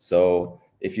 So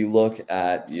if you look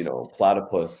at,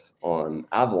 Platypus on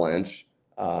Avalanche,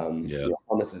 Yeah.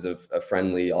 Hummus is a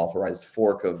friendly authorized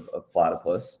fork of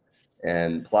Platypus,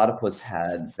 and Platypus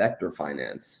had Vector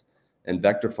Finance, and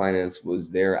Vector Finance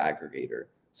was their aggregator.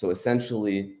 So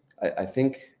essentially, I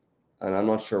think, and I'm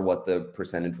not sure what the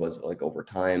percentage was like over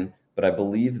time, but I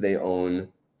believe they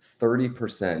own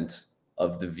 30%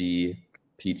 of the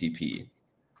VPTP.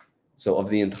 So of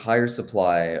the entire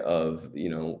supply of,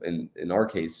 in our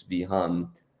case, VHUM,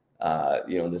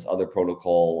 this other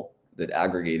protocol that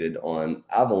aggregated on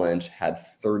Avalanche had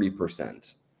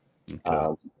 30%.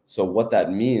 Okay. So what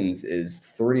that means is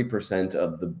 30%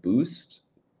 of the boost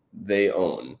they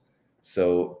own.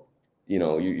 So,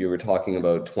 you were talking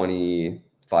about 25%,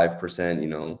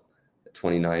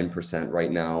 29%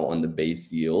 right now on the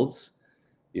base yields.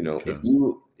 Okay.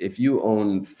 If you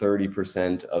own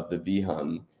 30% of the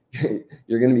VHUM,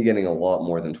 you're going to be getting a lot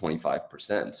more than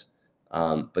 25%.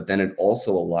 But then it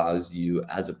also allows you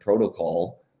as a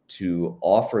protocol to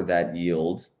offer that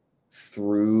yield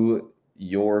through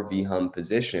your VHUM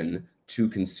position to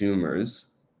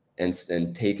consumers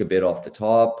and take a bit off the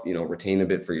top, retain a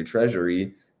bit for your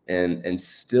treasury and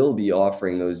still be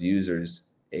offering those users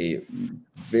a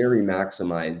very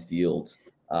maximized yield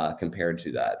compared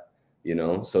to that.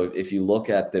 So if you look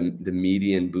at the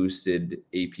median boosted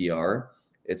APR,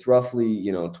 it's roughly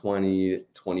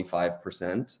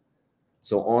 20-25%.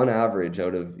 So on average,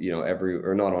 out of every,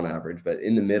 or not on average, but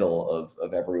in the middle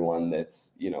of everyone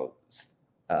that's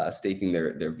staking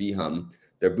their VHUM,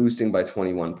 they're boosting by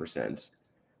 21%.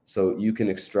 So you can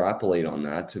extrapolate on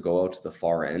that to go out to the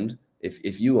far end.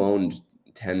 If you owned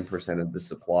 10% of the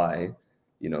supply,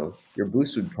 your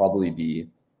boost would probably be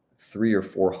 300 or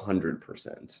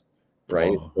 400%,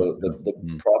 right? Wow. So Okay.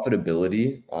 the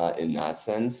profitability in that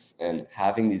sense, and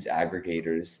having these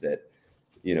aggregators that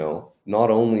not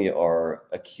only are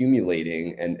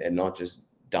accumulating and not just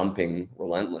dumping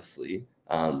relentlessly,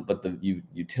 but the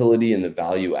utility and the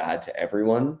value add to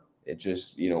everyone, it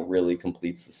just really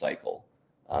completes the cycle.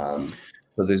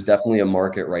 So there's definitely a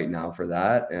market right now for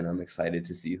that, and I'm excited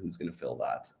to see who's going to fill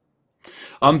that.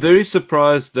 I'm very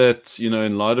surprised that,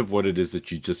 in light of what it is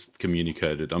that you just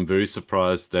communicated, I'm very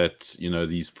surprised that,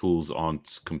 these pools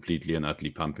aren't completely and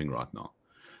utterly pumping right now.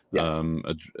 Yeah,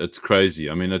 It's crazy.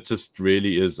 I mean, it just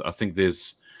really is. I think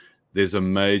there's a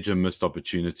major missed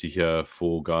opportunity here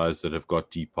for guys that have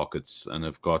got deep pockets and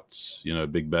have got,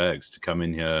 big bags to come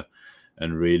in here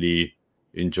and really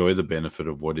enjoy the benefit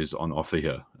of what is on offer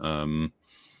here.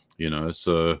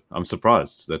 So I'm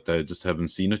surprised that they just haven't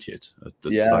seen it yet. It's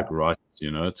yeah, like, right,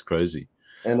 it's crazy.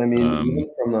 and I mean, Um,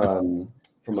 even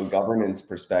from a governance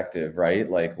perspective, right?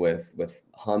 Like with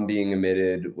Hum being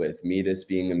emitted, with Metis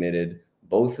being emitted,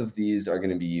 both of these are going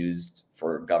to be used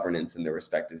for governance in their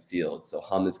respective fields. So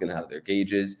Hum is going to have their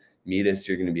gauges. Metis,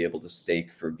 you're going to be able to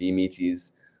stake for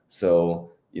VMetis.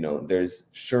 So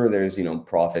there's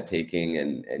profit taking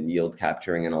and yield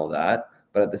capturing and all that.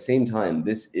 But at the same time,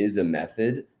 this is a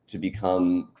method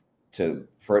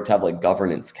for it to have like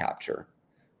governance capture,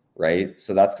 right?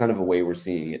 So that's kind of a way we're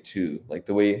seeing it too. Like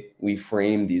the way we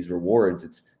frame these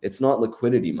rewards, it's not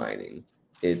liquidity mining,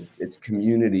 it's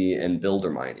community and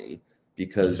builder mining,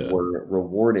 because yeah. we're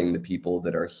rewarding the people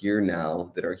that are here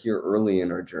now, that are here early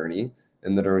in our journey,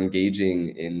 and that are engaging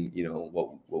in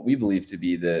what we believe to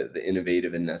be the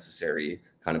innovative and necessary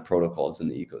kind of protocols in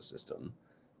the ecosystem.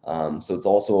 So it's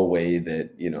also a way that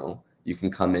you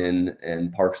can come in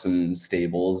and park some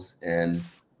stables and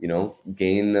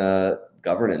gain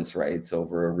governance rights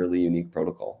over a really unique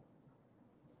protocol.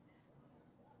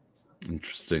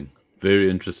 Interesting. Very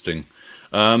interesting.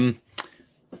 Um,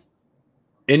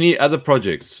 any other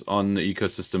projects on the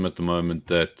ecosystem at the moment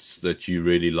that you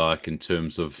really like in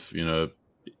terms of,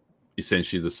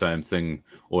 essentially the same thing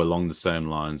or along the same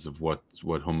lines of what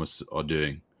hummus are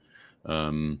doing?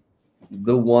 Um,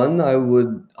 The one I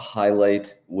would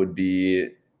highlight would be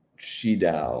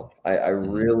Shidao. I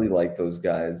really like those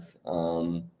guys.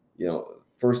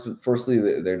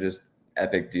 Firstly, they're just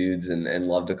epic dudes and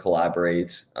love to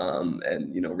collaborate, and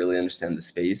really understand the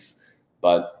space.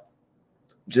 But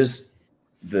just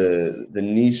the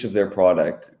niche of their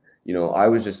product. I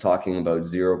was just talking about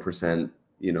 0%,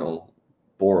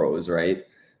 boros, right?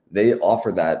 They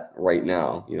offer that right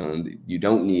now. And you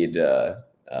don't need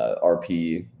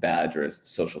RP badge or a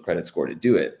social credit score to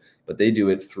do it, but they do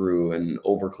it through an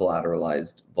over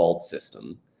collateralized vault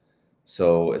system.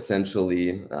 So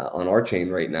essentially, on our chain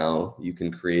right now, you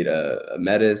can create a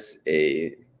Metis,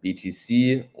 a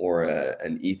BTC, or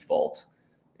an ETH vault.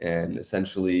 and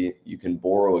essentially you can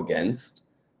borrow against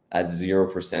at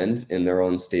 0% in their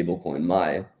own stablecoin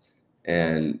MAI.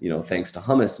 And thanks to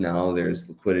Hummus now, there's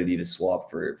liquidity to swap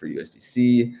for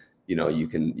USDC. You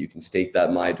can stake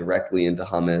that MAI directly into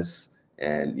Hummus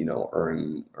and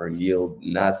earn yield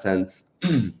in that sense.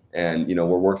 And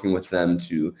we're working with them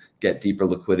to get deeper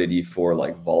liquidity for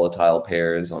like volatile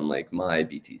pairs on like MAI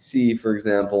BTC, for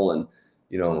example, and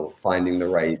finding the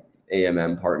right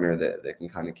AMM partner that can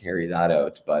kind of carry that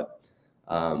out. But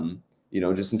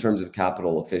just in terms of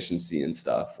capital efficiency and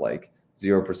stuff, like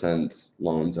 0%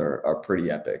 loans are pretty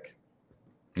epic.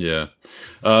 Yeah.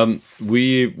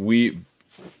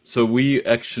 So we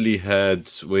actually had,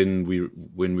 when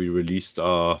we released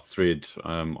our thread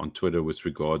on Twitter with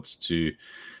regards to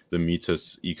the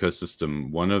Metis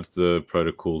ecosystem, one of the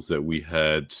protocols that we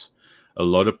had a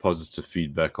lot of positive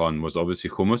feedback on was obviously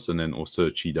Hummus, and then also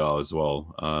Cheetah as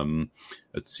well.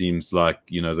 It seems like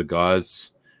the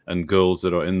guys and girls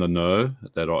that are in the know,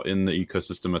 that are in the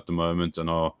ecosystem at the moment and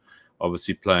are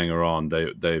obviously playing around,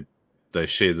 they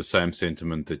share the same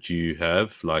sentiment that you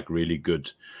have, like really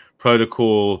good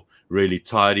protocol, really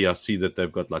tidy. I see that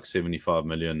they've got like 75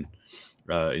 million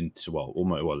it's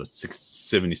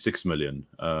 76 million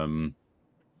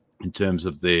in terms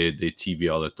of their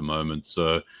TVL at the moment.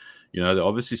 So, they're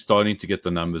obviously starting to get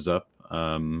the numbers up.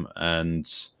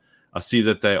 And I see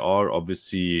that they are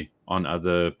obviously on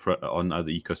other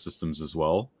ecosystems as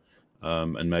well.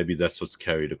 And maybe that's what's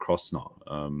carried across now.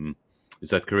 Is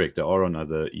that correct? They are on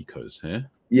other ecos, yeah?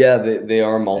 Yeah, they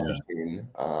are multi-chain,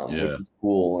 Yeah. which is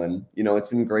cool. And, it's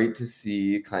been great to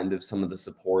see kind of some of the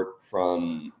support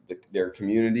from their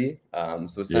community.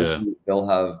 So essentially, they'll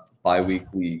have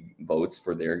bi-weekly votes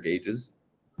for their gauges,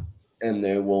 and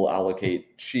they will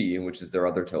allocate Chi, which is their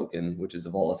other token, which is a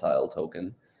volatile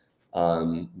token.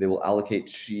 They will allocate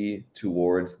Chi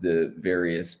towards the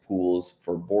various pools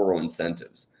for borrow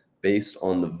incentives based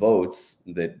on the votes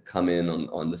that come in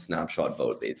on the snapshot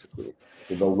vote, basically.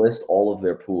 So they'll list all of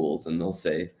their pools and they'll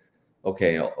say,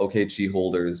 okay, Chi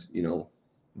holders,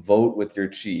 vote with your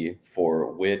Chi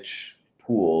for which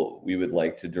pool we would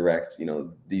like to direct,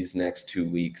 these next 2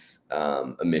 weeks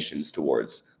emissions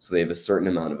towards. So they have a certain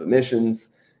amount of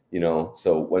emissions,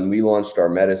 so when we launched our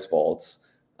Metis vaults,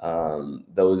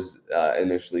 those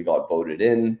initially got voted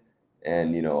in,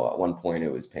 and at one point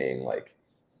it was paying like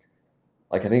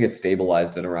I think it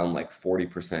stabilized at around like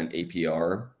 40%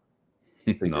 APR.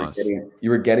 So Nice. you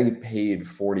were getting paid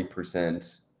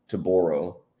 40% to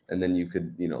borrow, and then you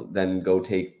could then go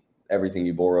take everything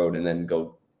you borrowed and then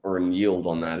go earn yield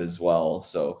on that as well.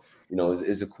 So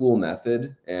is a cool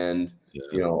method. And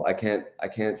I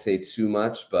can't say too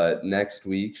much, but next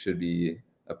week should be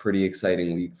a pretty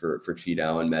exciting week for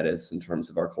Cheetah and Metis in terms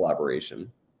of our collaboration.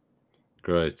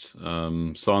 Great.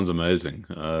 Sounds amazing.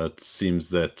 It seems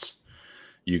that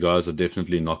you guys are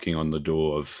definitely knocking on the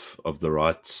door of the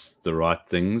right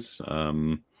things.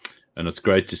 And it's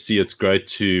great to see. It's great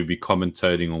to be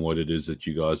commentating on what it is that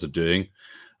you guys are doing.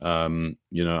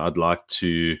 I'd like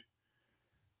to,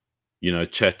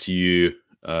 chat to you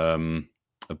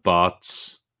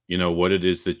about, what it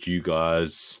is that you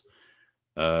guys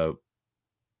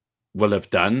will have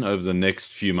done over the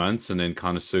next few months, and then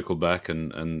kind of circle back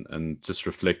and just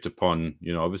reflect upon,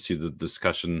 obviously the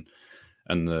discussion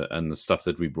and the stuff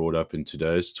that we brought up in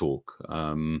today's talk.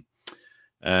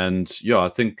 And yeah, I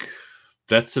think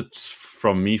that's it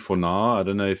from me for now. I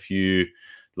don't know if you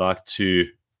like to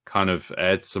kind of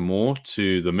add some more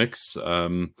to the mix,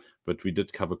 but we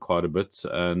did cover quite a bit,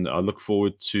 and I look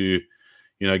forward to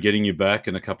getting you back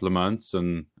in a couple of months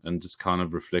and just kind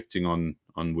of reflecting on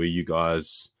where you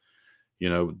guys,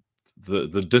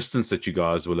 the distance that you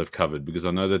guys will have covered, because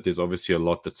I know that there's obviously a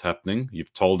lot that's happening.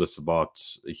 You've told us about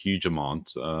a huge amount.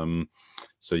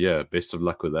 So yeah, best of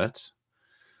luck with that.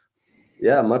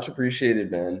 Yeah, much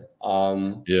appreciated, man.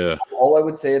 Yeah. All I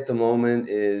would say at the moment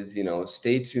is,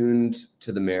 stay tuned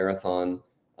to the marathon.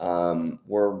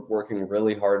 We're working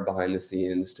really hard behind the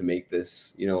scenes to make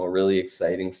this, a really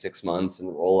exciting 6 months and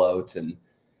roll out. And,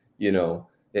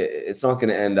 it's not going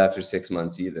to end after 6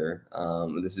 months either.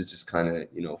 This is just kind of,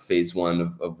 phase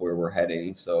one of where we're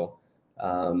heading. So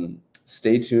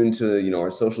stay tuned to, our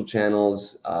social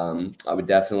channels. I would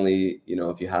definitely,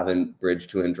 if you haven't bridged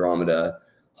to Andromeda,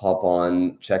 hop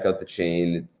on, check out the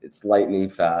chain. It's lightning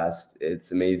fast.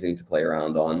 It's amazing to play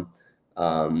around on.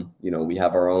 We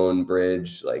have our own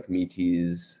bridge, like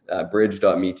Metis,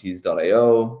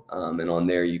 bridge.metis.io. And on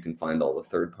there, you can find all the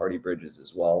third-party bridges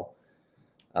as well.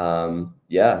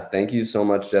 Thank you so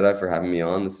much, Jedi, for having me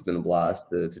on. This has been a blast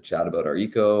to chat about our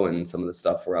eco and some of the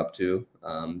stuff we're up to.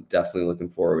 Definitely looking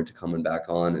forward to coming back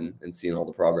on and seeing all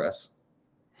the progress.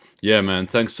 Yeah, man.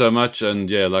 Thanks so much. And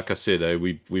yeah, like I said,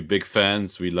 we big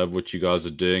fans. We love what you guys are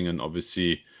doing, and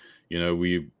obviously,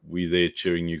 we there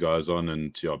cheering you guys on.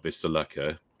 And yeah, best of luck.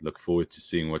 Look forward to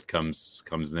seeing what comes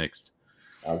next.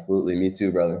 Absolutely, me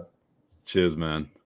too, brother. Cheers, man.